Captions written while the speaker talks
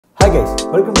guys,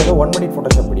 welcome to the 1 minute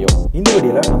Photoshop video. In this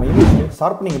video, நம்ம இமேஜ்க்கு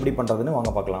sharpening எப்படி பண்றதுன்னு வாங்க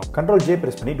பார்க்கலாம். Ctrl J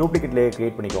press பண்ணி டூப்ளிகேட் லேயர்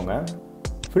கிரியேட் பண்ணிக்கோங்க.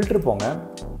 ஃபில்டர் போங்க.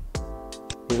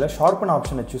 இதுல ஷார்ப்பன்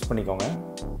ஆப்ஷனை சூஸ் பண்ணிக்கோங்க.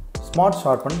 ஸ்மார்ட்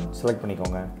ஷார்ப்பன் செலக்ட்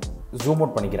பண்ணிக்கோங்க. ஜூம்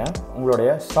அவுட் பண்ணிக்கிறேன்.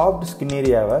 உங்களுடைய சாஃப்ட் ஸ்கின்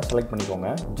ஏரியாவை செலக்ட்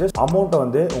பண்ணிக்கோங்க. ஜஸ்ட் அமௌண்ட்டை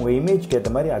வந்து உங்க இமேஜ்க்கு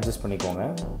ஏற்ற மாதிரி அட்ஜஸ்ட் பண்ணிக்கோங்க.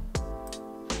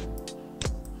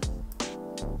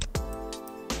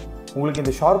 உங்களுக்கு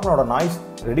இந்த ஷார்ப்பனோட நாய்ஸ்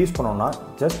ரெடியூஸ் பண்ணனும்னா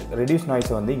ஜஸ்ட் ரெடியூஸ்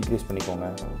நாய்ஸை வந்து இன்க்ரீஸ் பண்ணிக்கோங்க.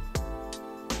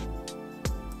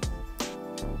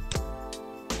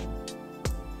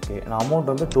 ஓகே, நான் அமௌண்ட்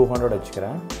வந்து 200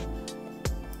 வச்சுக்கிறேன்.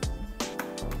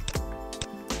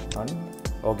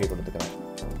 ஓகே கொடுத்துக்கிறேன்.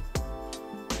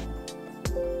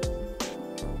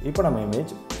 இப்போ நம்ம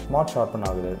இமேஜ் ஸ்மார்ட் ஷார்ப்பன்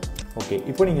ஆகுது. ஓகே,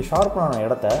 இப்போ நீங்கள் ஷார்ப்பன் ஆன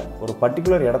இடத்த ஒரு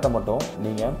பர்டிகுலர் இடத்த மட்டும்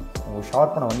நீங்கள் உங்கள்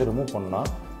ஷார்ப்பனை வந்து ரிமூவ் பண்ணணும்னா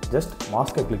ஜஸ்ட்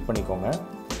மாஸ்கை கிளிக் பண்ணிக்கோங்க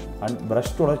அண்ட்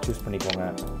ப்ரஷ் டூலை சூஸ் பண்ணிக்கோங்க.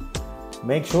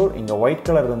 மேக் ஷூர் இங்கே ஒயிட்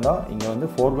கலர் இருந்தால் இங்கே வந்து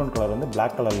ஃபோர்க்ரவுண்ட் கலர் வந்து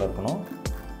பிளாக் கலரில் இருக்கணும்.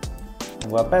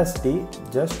 உங்கள் ஒப்பாசிட்டி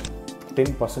ஜஸ்ட்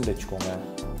 10% வச்சுக்கோங்க.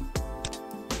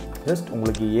 ஜஸ்ட்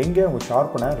உங்களுக்கு எங்கே உங்கள்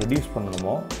ஷார்ப்பனை ரெடியூஸ்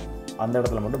பண்ணணுமோ அந்த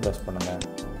இடத்துல மட்டும் ப்ரெஸ் பண்ணுங்கள்.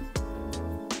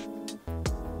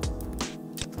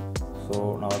 ஸோ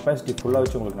நான் ஒப்பாசிட்டி ஃபுல்லாக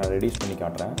வச்சு உங்களுக்கு நான் ரெடியூஸ் பண்ணி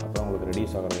காட்டுறேன். அப்புறம் உங்களுக்கு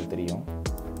ரெடியூஸ் ஆகிறது தெரியும்.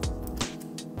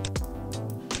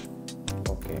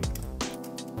 ஓகே,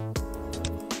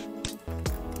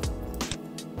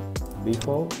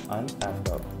 பிஃபோர் அண்ட்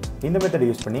ஆஃப்டர் இந்த மெத்தட்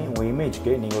யூஸ் பண்ணி உங்கள்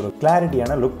இமேஜ்க்கு நீங்கள் ஒரு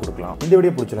கிளாரிட்டியான லுக் கொடுக்கலாம். இந்த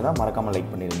வீடியோ பிடிச்சிருந்தா மறக்காமல்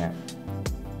லைக் பண்ணிடுங்க.